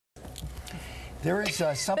There is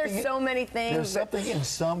something. There's so many things. There's something in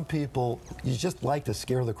some people, you just like to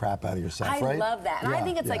scare the crap out of yourself, right? I love that. And I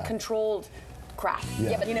think it's like controlled crap.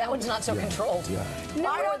 Yeah, but that one's not so controlled. Yeah. No,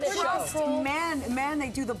 I don't trust men. They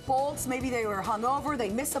do the bolts. Maybe they were hungover. They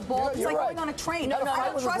miss a bolt. It's like going on a train. I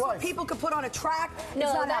don't trust what people could put on a track.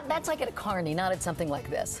 No, that's like at a carny, not at something like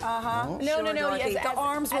this. No. Yes, the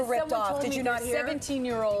arms were ripped off. Did you not hear?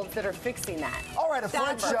 17-year-olds that are fixing that. All right, a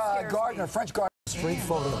French gardener. Street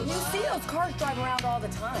photos. You see those cars drive around all the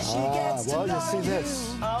time. She gets to well, know you see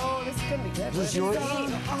this. Oh, this is going to be good. Is this yours?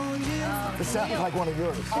 This sounds like one of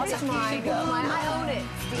yours. It's mine. I own it,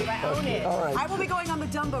 Steve. I own it. All right. I will be going on the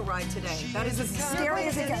Dumbo ride today. That is as scary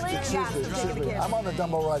as it gets. I'm on the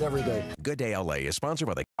Dumbo ride every day. Good Day LA is sponsored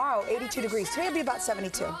by the... Tomorrow, 82 degrees. Today will be about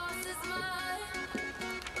 72.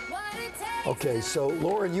 Okay, so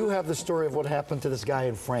Lauren, you have the story of what happened to this guy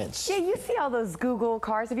in France. Yeah, you see all those Google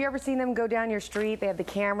cars. Have you ever seen them go down your street? They have the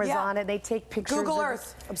cameras on it. They take pictures. Google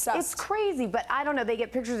Earth. Obsessed. It's crazy, but I don't know. They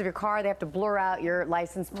get pictures of your car. They have to blur out your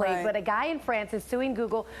license plate. Right. But a guy in France is suing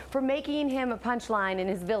Google for making him a punchline in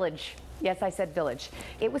his village. Yes, I said village.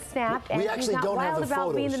 It was snapped, and he's not wild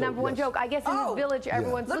about being the #1 joke. I guess in his village,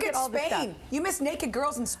 everyone's look at all this stuff. Spain. You miss naked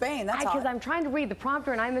girls in Spain. That's because I'm trying to read the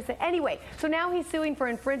prompter and I miss it. Anyway, so now he's suing for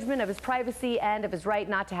infringement of his privacy and of his right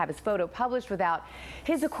not to have his photo published without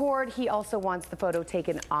his accord. He also wants the photo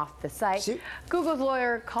taken off the site. See, Google's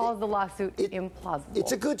lawyer calls the lawsuit implausible.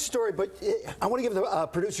 It's a good story, but I want to give the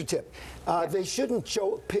producer tip. They shouldn't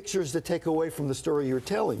show pictures that take away from the story you're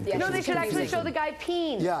telling. No, they should actually show the guy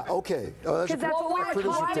peeing. Yeah, okay. Because that's what we're talking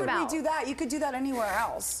Why about. would we do that? You could do that anywhere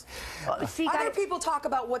else. See, Other people talk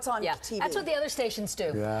about what's on TV. That's what the other stations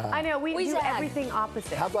do. Yeah. I know, we do zag. everything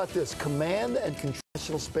opposite. How about this? Command and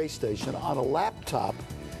Control Space Station on a laptop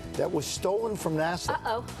that was stolen from NASA.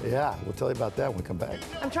 Uh-oh. Yeah, we'll tell you about that when we come back.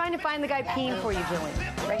 I'm trying to find the guy peeing for you, Julian,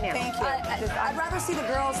 right now. Thank you. I'd rather see the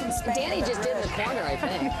girls in Spain. Danny just did in the corner, I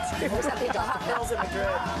think. Was that the hot girls in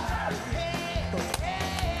Madrid.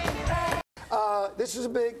 This is a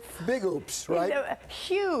big oops, right?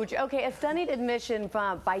 Huge. Okay, a stunning admission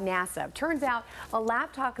by NASA. Turns out a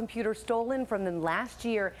laptop computer stolen from them last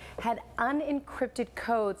year had unencrypted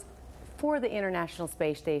codes for the International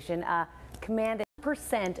Space Station. Command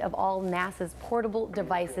 % of all NASA's portable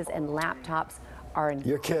devices and laptops are encrypted.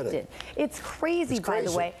 You're kidding. It's crazy, by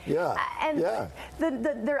the way. Yeah. And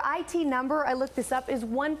their IT number, I looked this up, is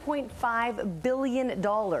 $1.5 billion.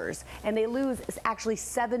 And they lose actually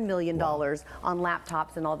 $7 million on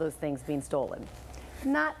laptops and all those things being stolen.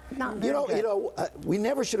 Not very good. We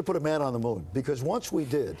never should have put a man on the moon, because once we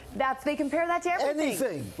did. They compare that to everything.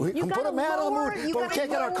 Anything. We can put a man on the moon, but we can't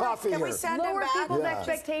get our coffee here. Can we send him Lower back? people's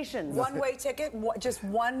expectations. One-way ticket, just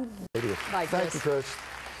one. Thank you, Chris.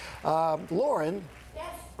 Lauren.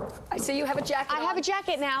 I see you have a jacket. I have a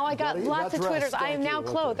jacket now. I got lots of Twitters. I am now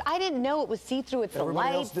clothed. I didn't know it was see-through. It's Everybody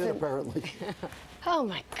the else lights. did, apparently. Oh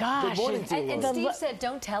my gosh. Good morning to you, And Steve said,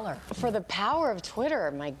 don't tell her. For the power of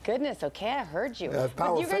Twitter. My goodness. Okay, I heard you.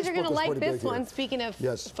 Power you guys are going to like this one. Here. Speaking of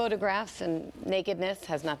photographs and nakedness,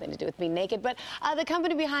 has nothing to do with being naked. But the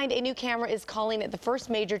company behind a new camera is calling it the first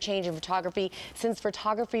major change in photography since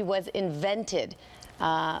photography was invented.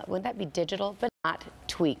 Wouldn't that be digital? But not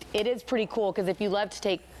tweaked. It is pretty cool, because if you love to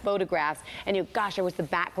take photographs and gosh, I wish the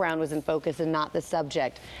background was in focus and not the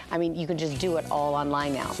subject. I mean, you can just do it all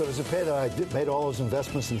online now. So does it pay that I made all those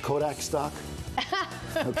investments in Kodak stock?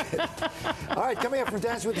 Okay. All right, coming up from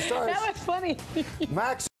Dancing with the Stars. That was funny.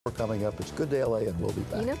 Max, coming up. It's Good Day LA, and we'll be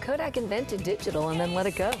back. You know, Kodak invented digital and then let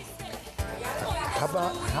it go. How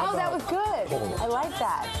about that was good. I like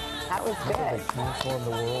that. That was good. Transform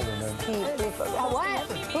the world and then... What?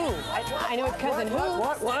 Who? I know his cousin. Who?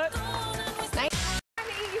 What?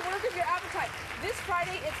 You work with your appetite. This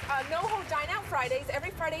Friday, it's No-Ho Dine-Out Fridays.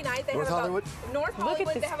 Every Friday night, they North have Hollywood? North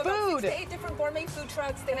Hollywood. They have about 6 to 8 different gourmet food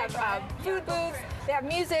trucks. They have food booths. They have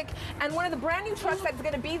music. And one of the brand new trucks that's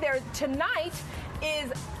going to be there tonight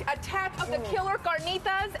is Attack of the Killer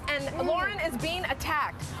Carnitas, and Lauren is being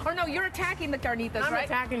attacked. Or no, you're attacking the carnitas, right? I'm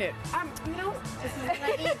attacking it. You know, this is what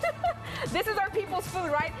I eat. This is our people's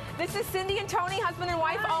food, right? This is Cindy and Tony, husband and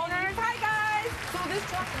wife owners. Hi, guys. So this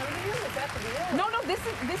truck, is that the deal? No,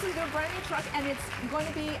 this is their brand new truck, and it's going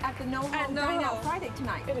to be at the No-Ho Dine-Out Friday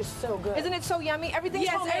tonight. It is so good. Isn't it so yummy? Everything's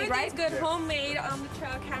homemade, right? Everything's good, homemade on the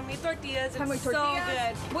truck, handmade tortillas. Homemade It's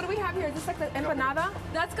tortillas. so good. What do we have here? Is this like the empanada?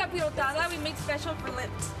 That's capirotada. We make special for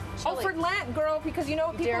Lent. Oh, for Lent, girl, because you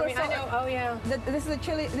know people Jeremy, are so. I know. Oh yeah. This is the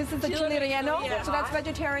chili. This is the chili relleno. Yeah. So that's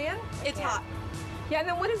vegetarian. It's hot. Yeah. And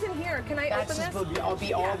then what is in here? Can I open this? I'll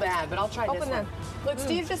be all bad, but I'll try Open this them. one. Look,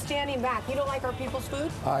 Steve's just standing back. You don't like our people's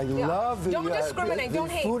food? I love the, Don't discriminate, the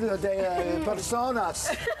don't hate. food de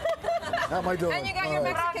personas. How am I doing? And you got your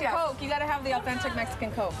Mexican Coke. You got to have the authentic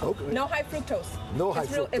Mexican Coke. Okay. No high fructose. No high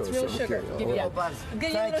It's real, fructose. It's real Okay. sugar. All Give you a right. little buzz. Give you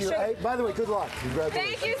a Thank little you. sugar. Hey, by the way, good luck.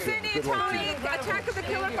 Congratulations. Thank you, Cindy and Good luck to Tony. you. Attack of the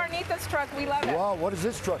Killer Carnitas truck. We love it. Wow, what is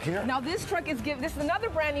this truck here? Now this truck is this is another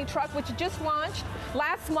brand new truck which just launched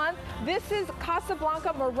last month. This is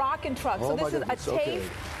Casablanca Moroccan truck. Oh, So my this is goodness. a taste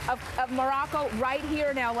of Morocco right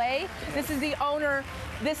here in LA. This is the owner.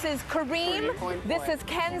 This is Kareem. This is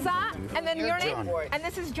Kenza, and then your name, and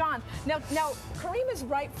this is John. Now Kareem is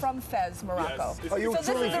right from Fez, Morocco. Oh,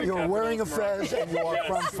 you're wearing a fez and you are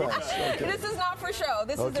from Fez. Okay. This is not for show.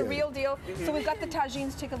 This is the real deal. So we've got the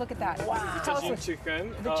tagines. Take a look at that. Wow. Tell us what,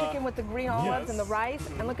 chicken. the chicken with the green olives and the rice.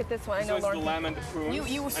 And look at this one. I know So it's Lauren. the lamb and the prunes.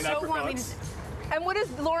 You and so want me to. And what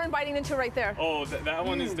is Lauren biting into right there? Oh, that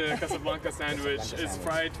one is the Casablanca sandwich. It's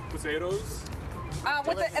fried potatoes.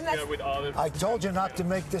 With olives. I told you not to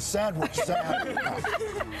make this sandwich, Sam.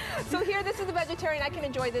 So here, this is the vegetarian. I can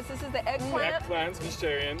enjoy this. This is the eggplant. Eggplant,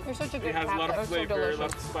 vegetarian. You're such a good It has a lot captain. of It's so flavor, delicious.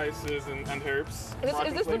 lots of spices and herbs.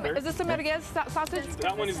 Is this the merguez sausage?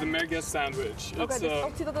 That one is the merguez sandwich. Okay,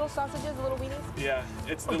 It's, see the little sausages, the little weenies? yeah,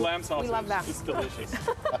 it's the lamb sausage. love that. It's delicious.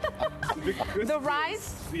 The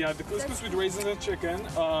rice? Yeah, the couscous with raisins and chicken.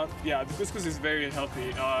 Yeah, the couscous is very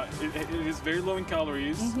healthy. It is very low in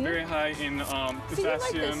calories, very high in See, you like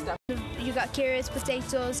this potassium. stuff. You got carrots,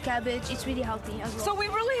 potatoes, cabbage. It's really healthy as well. So we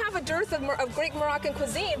really have a dearth of great Moroccan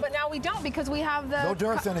cuisine, but now we don't because we have the No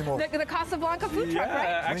dearth anymore. The Casablanca food truck, right?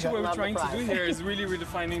 Actually, what we're trying to do here is really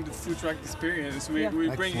redefining the food truck experience. We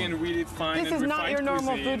bring in really fine This and is not refined your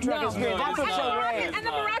normal cuisine. food truck experience. No, That's it's what's so not. great. It's And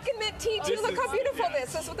the not. Moroccan mint tea too. Look how beautiful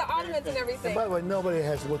this is with the ottomans and everything. By the way, nobody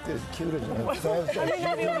has looked as cute as Fez.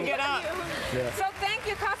 Get up. So thank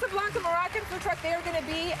you, Casablanca Moroccan food truck. They're going to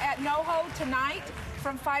be at NoHo tonight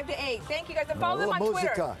from 5 to 8. Thank you guys. And follow them on Twitter.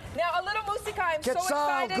 Musica. Now, a little musica. I'm so Quetzal,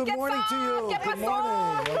 excited. good morning to you. Get Good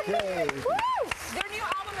morning. Okay. Their new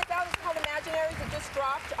album is out. It's called Imaginaries. It just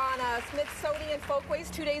dropped on Smithsonian Folkways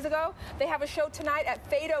 2 days ago. They have a show tonight at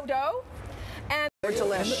Fado Dough. And They're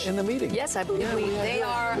delish. In the meeting. Yes, I believe they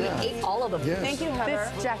are. We ate all of them. Yes. thank you, Heather.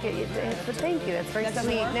 This jacket, thank you. That's very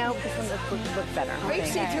sweet. No, this one looks better. Are you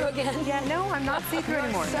see-through again? Yeah, no, I'm not see-through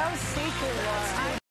anymore. So see-through, Laura.